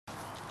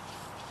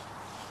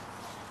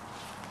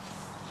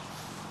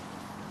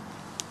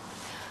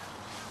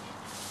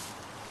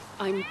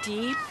I'm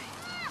deep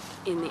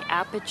in the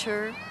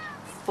Aperture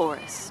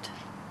forest.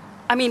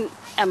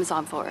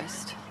 Amazon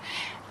forest.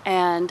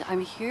 And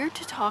I'm here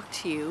to talk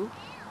to you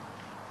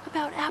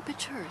about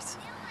apertures.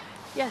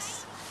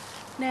 Yes.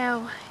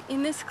 Now,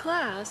 in this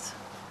class,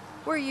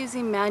 we're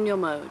using manual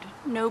mode.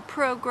 No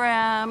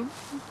program,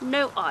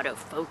 no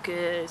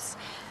autofocus.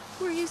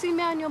 We're using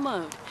manual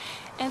mode.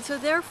 And so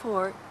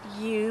therefore,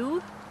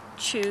 you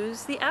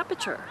choose the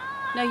aperture.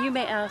 Now you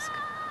may ask,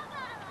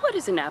 what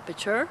is an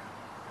aperture?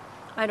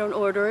 I don't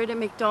order it at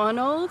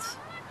McDonald's.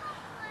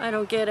 I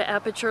don't get an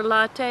aperture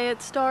latte at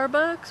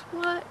Starbucks.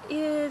 What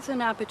is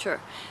an aperture?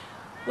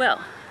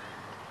 Well,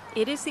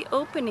 it is the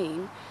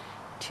opening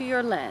to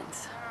your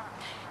lens.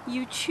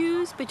 You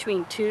choose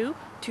between 2,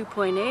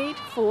 2.8,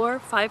 4,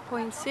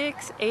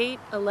 5.6, 8,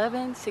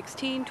 11,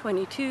 16,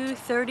 22,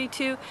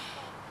 32.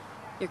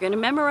 You're going to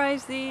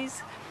memorize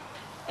these,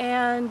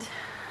 and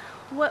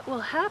what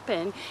will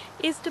happen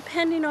is,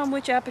 depending on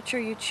which aperture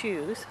you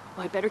choose,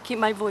 I better keep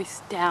my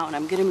voice down,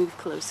 I'm going to move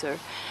closer.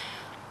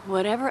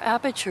 Whatever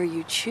aperture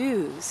you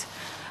choose,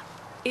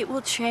 it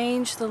will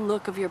change the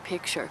look of your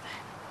picture.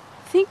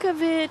 Think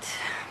of it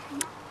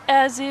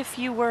as if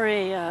you were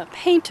a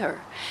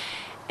painter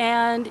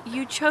and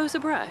you chose a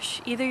brush.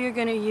 Either you're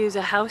going to use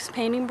a house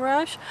painting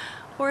brush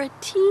or a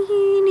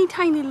teeny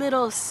tiny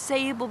little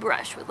sable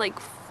brush with like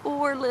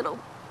 4 little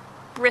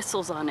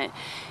bristles on it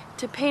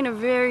to paint a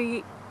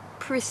very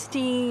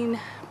pristine,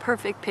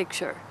 perfect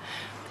picture.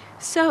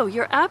 So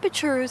your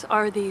apertures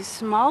are these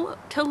small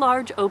to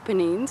large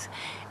openings,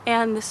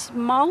 and the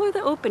smaller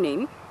the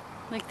opening,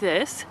 like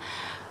this,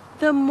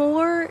 the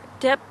more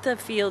depth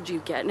of field you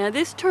get. Now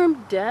this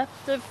term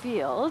depth of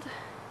field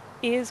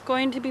is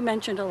going to be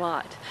mentioned a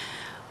lot.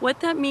 What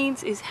that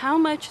means is how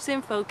much is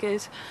in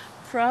focus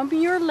from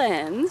your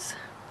lens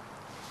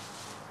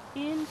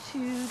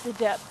into the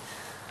depth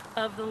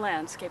of the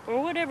landscape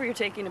or whatever you're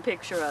taking a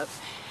picture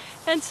of.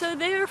 And so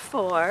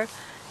therefore,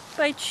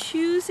 by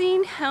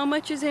choosing how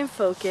much is in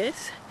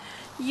focus,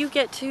 you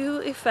get to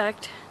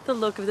affect the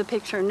look of the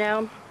picture.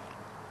 Now,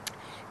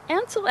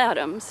 Ansel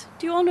Adams,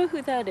 do you all know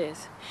who that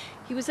is?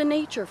 He was a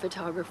nature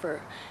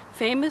photographer,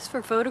 famous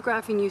for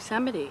photographing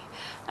Yosemite.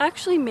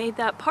 Actually made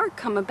that park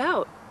come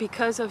about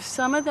because of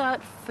some of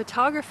that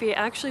photography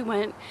actually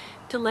went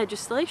to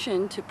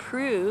legislation to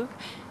prove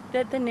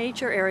that the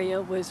nature area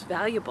was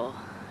valuable.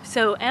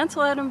 So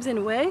Ansel Adams, in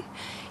a way,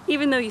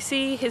 even though you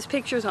see his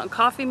pictures on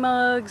coffee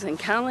mugs and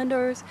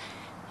calendars,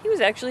 he was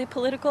actually a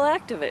political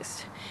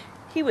activist.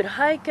 He would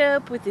hike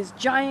up with his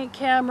giant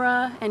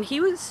camera, and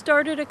he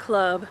started a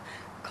club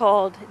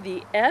called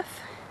the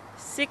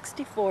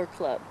F64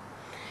 Club.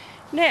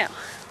 Now,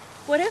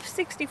 what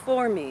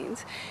F64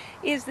 means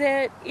is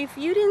that if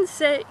you didn't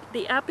set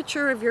the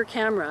aperture of your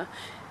camera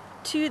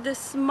to the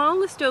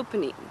smallest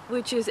opening,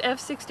 which is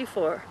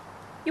F64,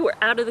 you were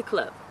out of the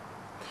club.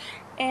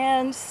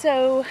 And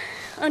so,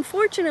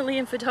 unfortunately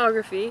in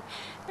photography,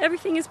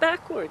 everything is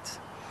backwards.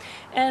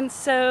 And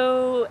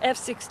so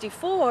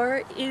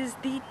F64 is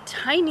the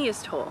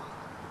tiniest hole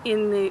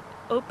in the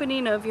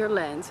opening of your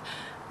lens,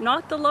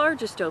 not the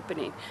largest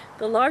opening.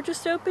 The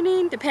largest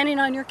opening, depending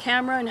on your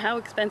camera and how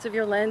expensive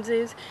your lens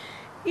is,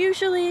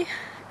 usually,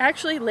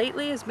 actually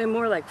lately has been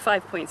more like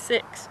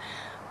 5.6.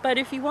 But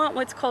if you want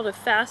what's called a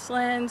fast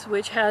lens,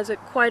 which has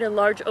quite a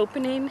large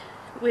opening,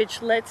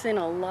 which lets in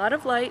a lot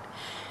of light,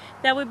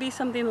 that would be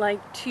something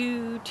like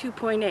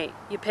 2.8.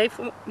 You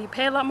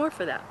pay a lot more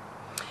for that.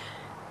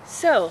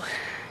 So,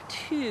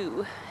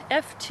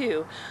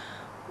 F2.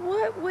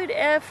 What would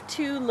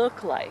F2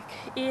 look like?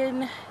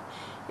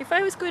 If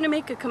I was going to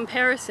make a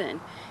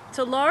comparison, it's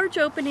a large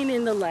opening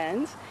in the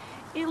lens.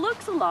 It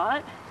looks a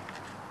lot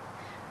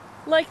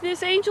like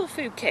this angel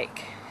food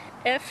cake,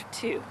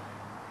 F2.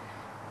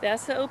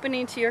 That's the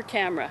opening to your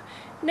camera.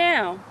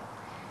 Now,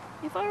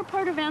 if I were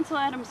part of Ansel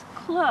Adams'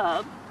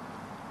 club,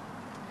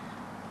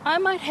 I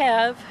might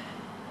have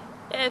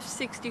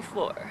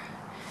F64.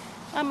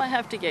 I might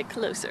have to get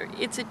closer.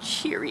 It's a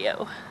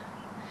Cheerio.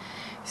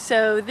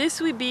 So this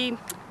would be,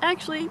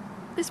 actually,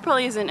 this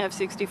probably isn't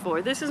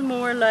F64. This is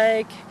more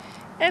like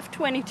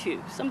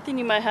F22, something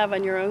you might have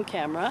on your own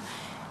camera.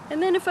 And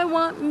then if I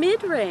want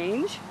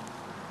mid-range,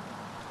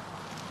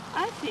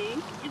 I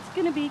think it's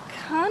going to be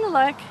kind of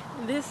like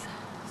this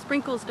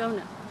Sprinkles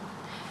donut.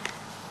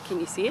 Can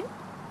you see it?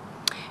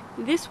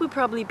 This would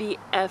probably be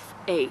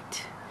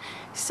F8.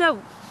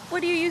 So, what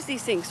do you use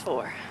these things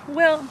for?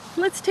 Well,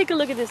 let's take a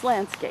look at this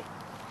landscape.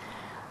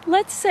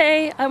 Let's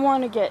say I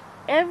want to get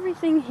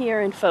everything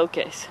here in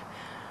focus.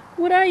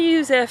 Would I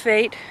use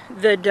F8,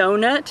 the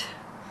donut?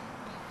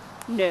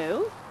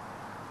 No.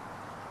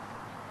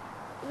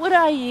 Would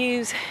I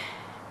use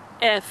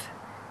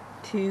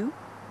F2,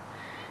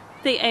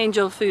 the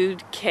angel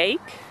food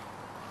cake?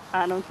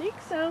 I don't think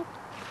so.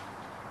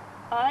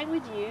 I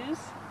would use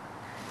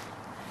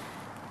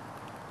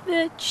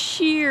the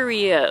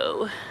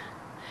Cheerio.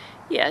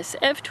 Yes,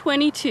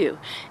 F22.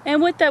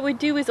 And what that would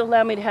do is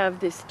allow me to have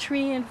this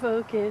tree in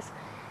focus,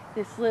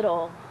 this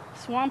little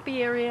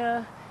swampy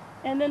area,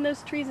 and then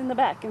those trees in the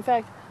back. In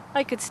fact,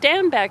 I could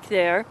stand back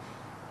there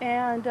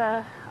and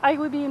I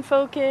would be in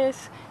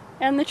focus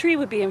and the tree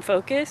would be in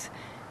focus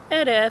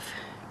at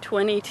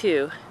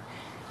f/22.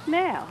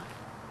 Now,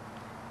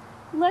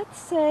 let's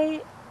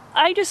say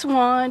I just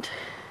want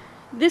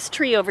this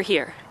tree over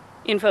here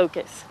in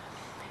focus.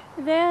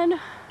 Then,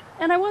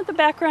 and I want the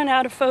background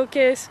out of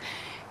focus,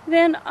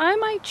 then I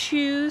might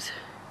choose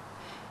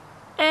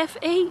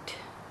f/8,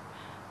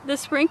 the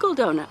sprinkle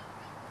donut.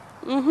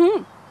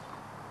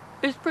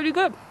 It's pretty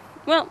good.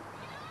 Well,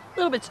 a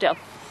little bit still.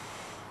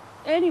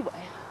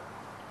 Anyway,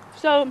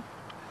 so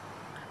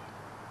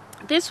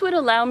this would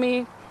allow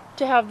me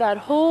to have that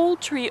whole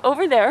tree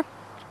over there.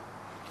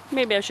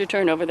 Maybe I should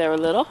turn over there a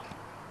little.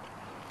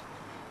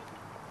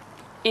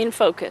 In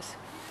focus.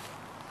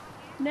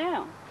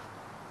 Now,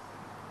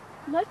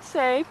 let's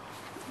say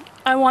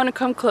I want to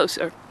come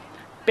closer.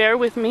 Bear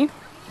with me.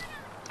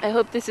 I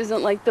hope this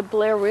isn't like the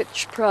Blair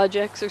Witch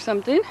Projects or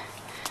something.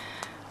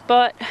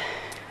 But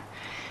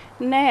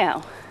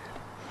now,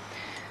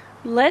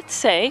 let's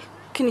say,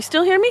 can you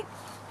still hear me?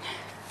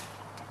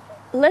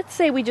 Let's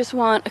say we just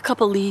want a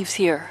couple leaves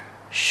here,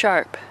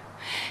 sharp.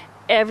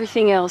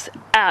 Everything else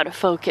out of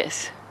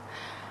focus.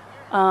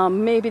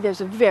 Maybe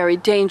there's a very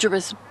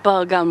dangerous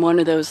bug on one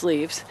of those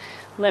leaves.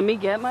 Let me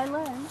get my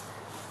lens.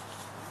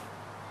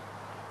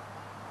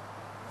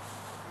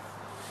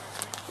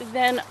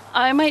 Then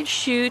I might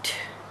shoot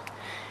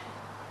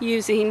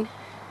using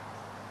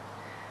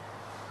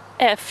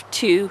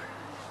f2,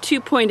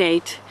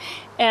 2.8,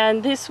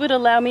 and this would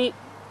allow me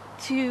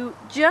to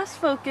just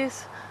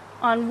focus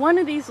on one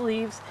of these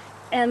leaves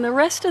and the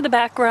rest of the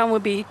background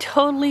would be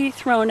totally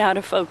thrown out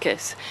of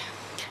focus.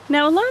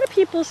 Now, a lot of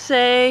people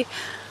say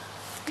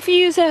if you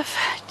use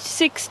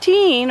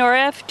f16 or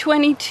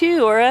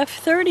f22 or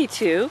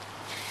f32,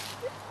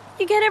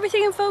 you get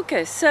everything in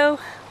focus. So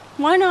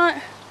why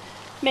not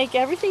make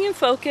everything in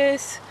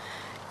focus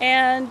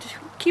and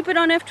keep it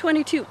on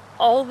f22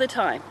 all the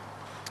time?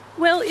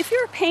 Well, if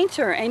you're a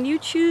painter and you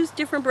choose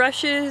different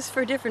brushes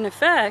for different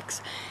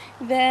effects,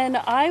 then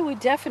I would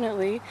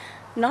definitely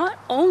not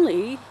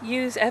only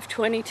use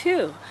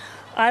f22,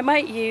 I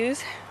might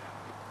use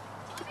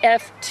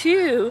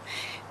f2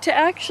 to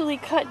actually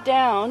cut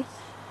down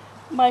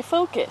my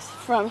focus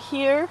from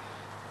here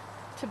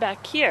to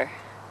back here.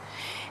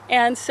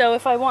 And so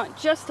if I want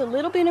just a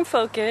little bit in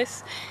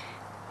focus,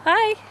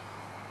 hi,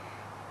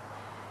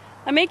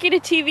 I'm making a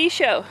TV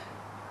show,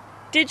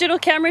 digital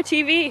camera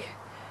TV,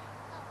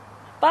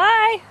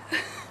 bye.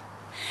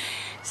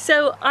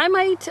 So I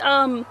might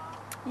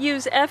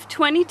use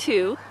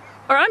f22,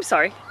 or I'm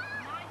sorry,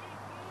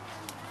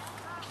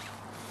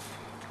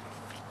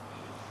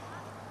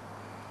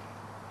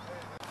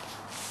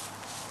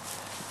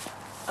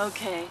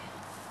 okay,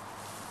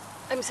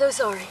 I'm so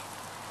sorry.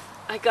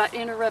 I got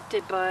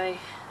interrupted by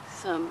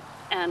some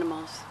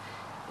animals.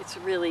 It's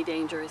really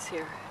dangerous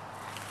here.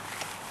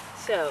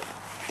 So,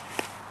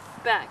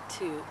 back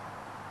to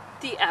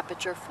the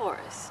Aperture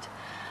forest.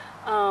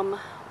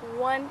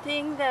 One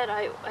thing that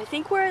I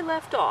think where I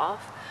left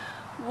off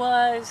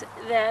was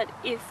that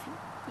if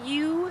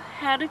you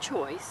had a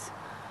choice,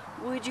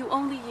 would you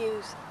only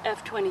use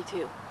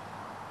f22?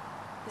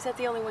 Is that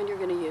the only one you're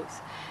going to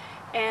use?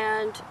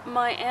 And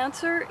my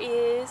answer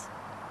is,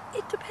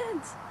 it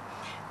depends.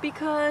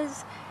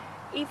 Because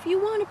if you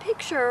want a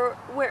picture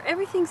where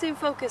everything's in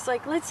focus,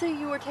 like let's say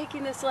you were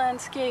taking this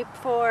landscape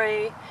for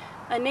a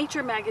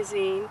nature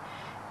magazine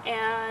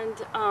and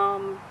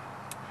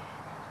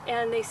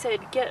they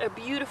said get a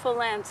beautiful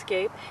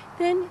landscape,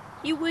 then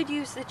you would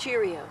use the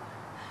Cheerio.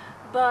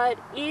 But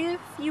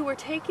if you were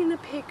taking the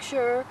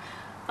picture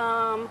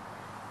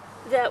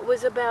that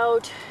was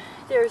about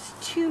there's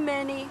too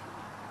many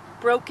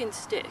broken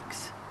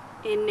sticks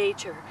in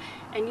nature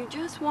and you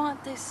just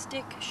want this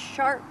stick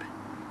sharp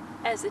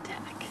as a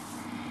tack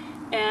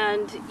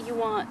and you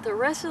want the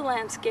rest of the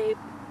landscape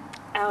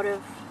out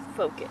of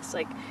focus,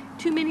 like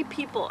too many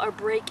people are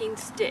breaking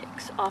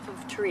sticks off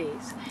of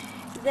trees,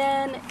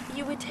 then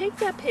you would take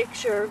that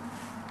picture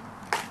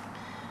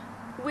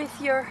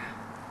with your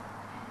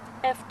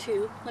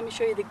f2. Let me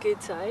show you the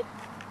good side.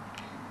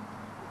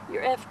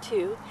 Your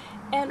f2,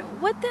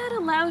 and what that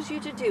allows you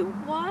to do,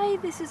 why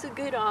this is a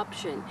good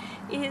option,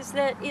 is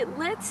that it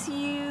lets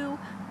you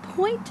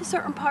point to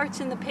certain parts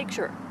in the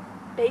picture,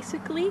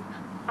 basically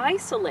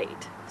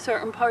isolate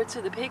certain parts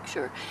of the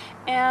picture.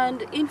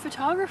 And in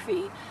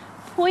photography,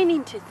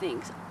 pointing to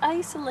things,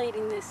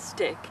 isolating this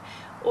stick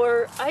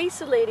or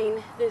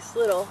isolating this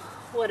little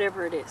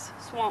whatever it is,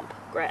 swamp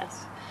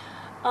grass,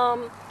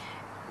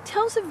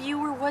 tells a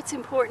viewer what's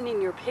important in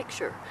your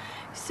picture.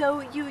 So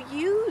you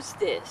use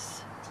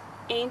this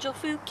angel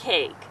food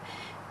cake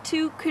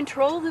to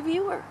control the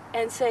viewer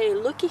and say,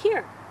 looky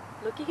here,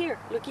 looky here,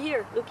 looky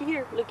here, looky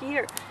here, looky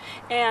here.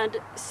 And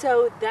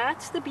so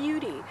that's the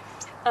beauty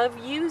of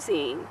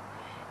using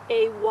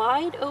a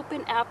wide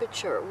open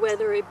aperture,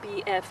 whether it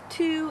be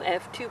f2,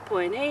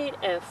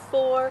 f2.8,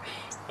 f4,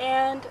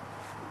 and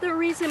the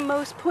reason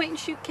most point and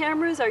shoot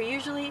cameras are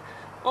usually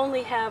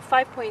only have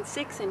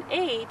 5.6 and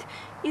 8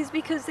 is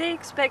because they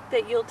expect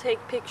that you'll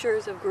take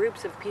pictures of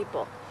groups of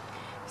people.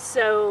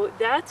 So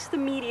that's the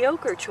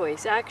mediocre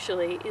choice,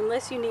 actually,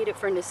 unless you need it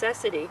for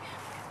necessity.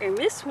 And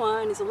this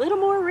one is a little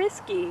more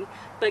risky,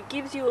 but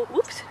gives you,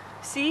 whoops,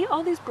 see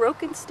all these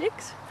broken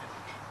sticks?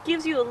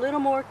 Gives you a little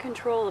more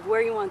control of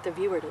where you want the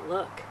viewer to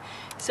look.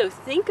 So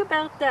think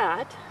about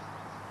that.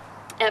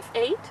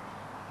 F8,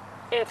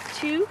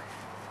 F2,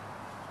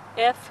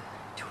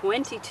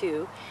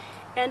 F22,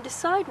 and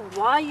decide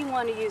why you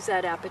want to use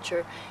that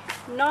aperture.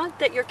 Not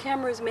that your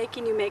camera is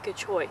making you make a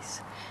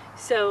choice.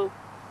 So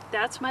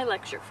that's my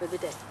lecture for the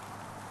day.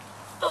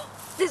 Oh,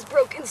 this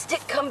broken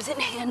stick comes in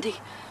handy.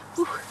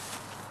 Whew.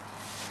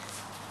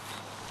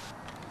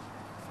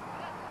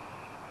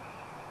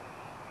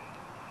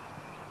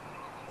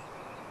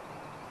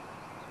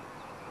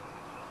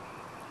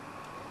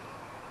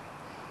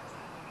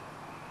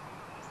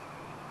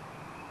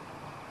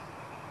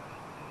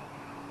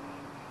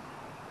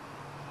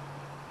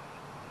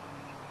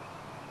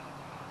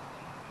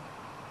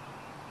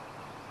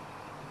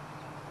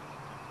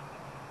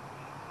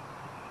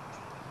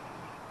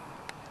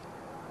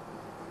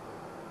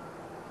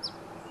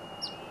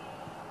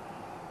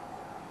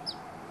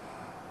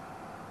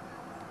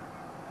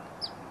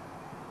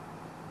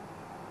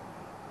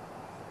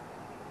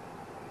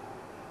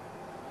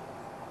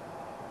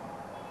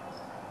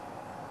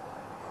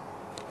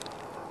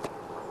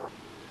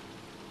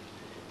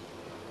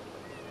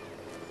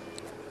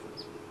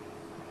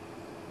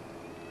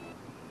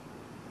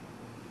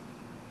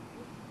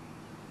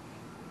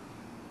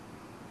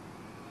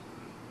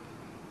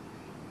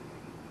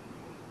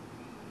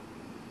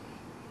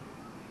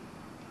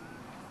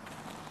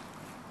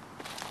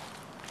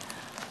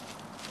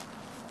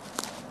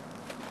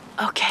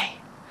 Okay,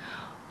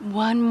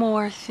 one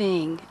more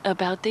thing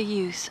about the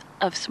use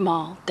of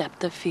small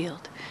depth of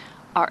field,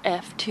 our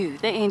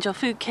F2, the angel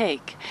food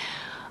cake.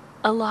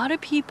 A lot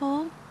of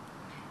people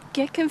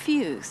get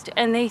confused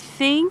and they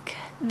think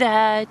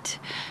that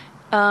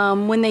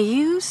when they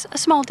use a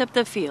small depth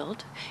of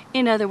field,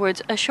 in other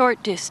words, a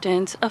short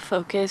distance of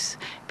focus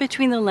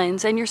between the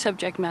lens and your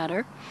subject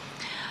matter,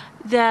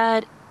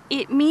 that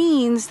it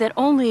means that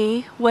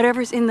only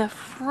whatever's in the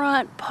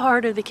front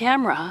part of the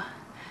camera,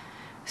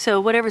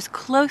 so whatever's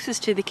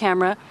closest to the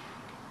camera,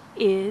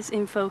 is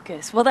in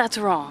focus. Well, that's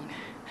wrong.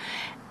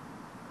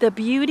 The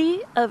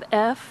beauty of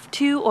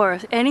F2 or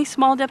any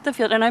small depth of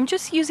field, and I'm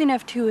just using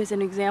F2 as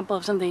an example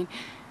of something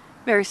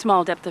very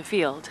small depth of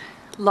field.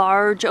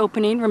 Large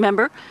opening,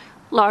 remember,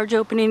 large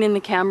opening in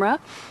the camera.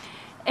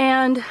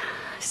 And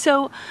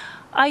so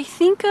I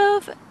think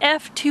of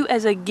F2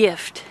 as a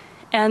gift,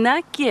 and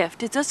that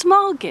gift, it's a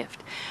small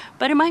gift,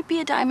 but it might be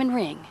a diamond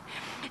ring.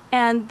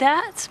 And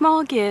that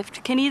small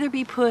gift can either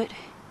be put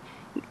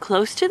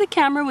close to the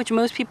camera, which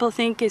most people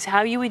think is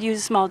how you would use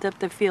a small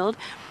depth of field,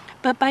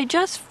 but by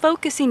just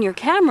focusing your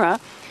camera,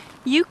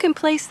 you can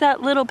place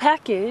that little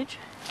package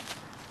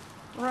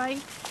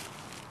right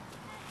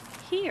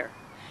here.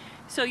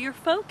 So your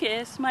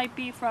focus might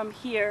be from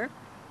here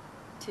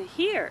to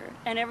here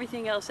and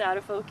everything else out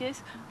of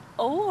focus,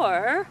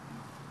 or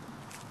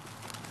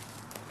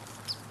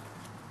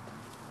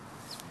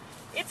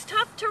it's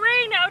tough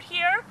terrain out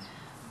here,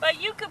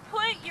 but you could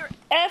put your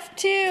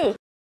F2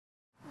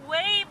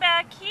 way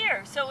back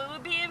here, so it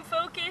would be in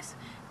focus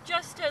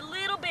just a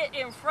little bit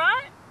in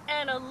front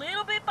and a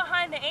little bit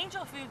behind the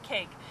angel food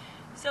cake.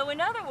 So in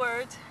other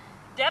words,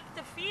 depth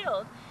of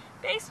field,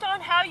 based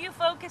on how you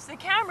focus the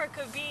camera,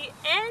 could be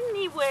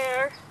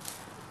anywhere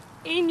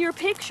in your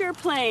picture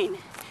plane.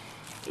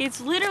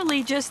 It's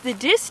literally just the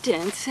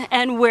distance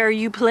and where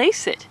you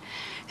place it.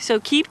 So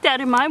keep that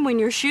in mind when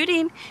you're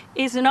shooting.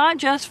 It's not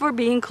just for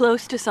being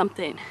close to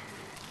something.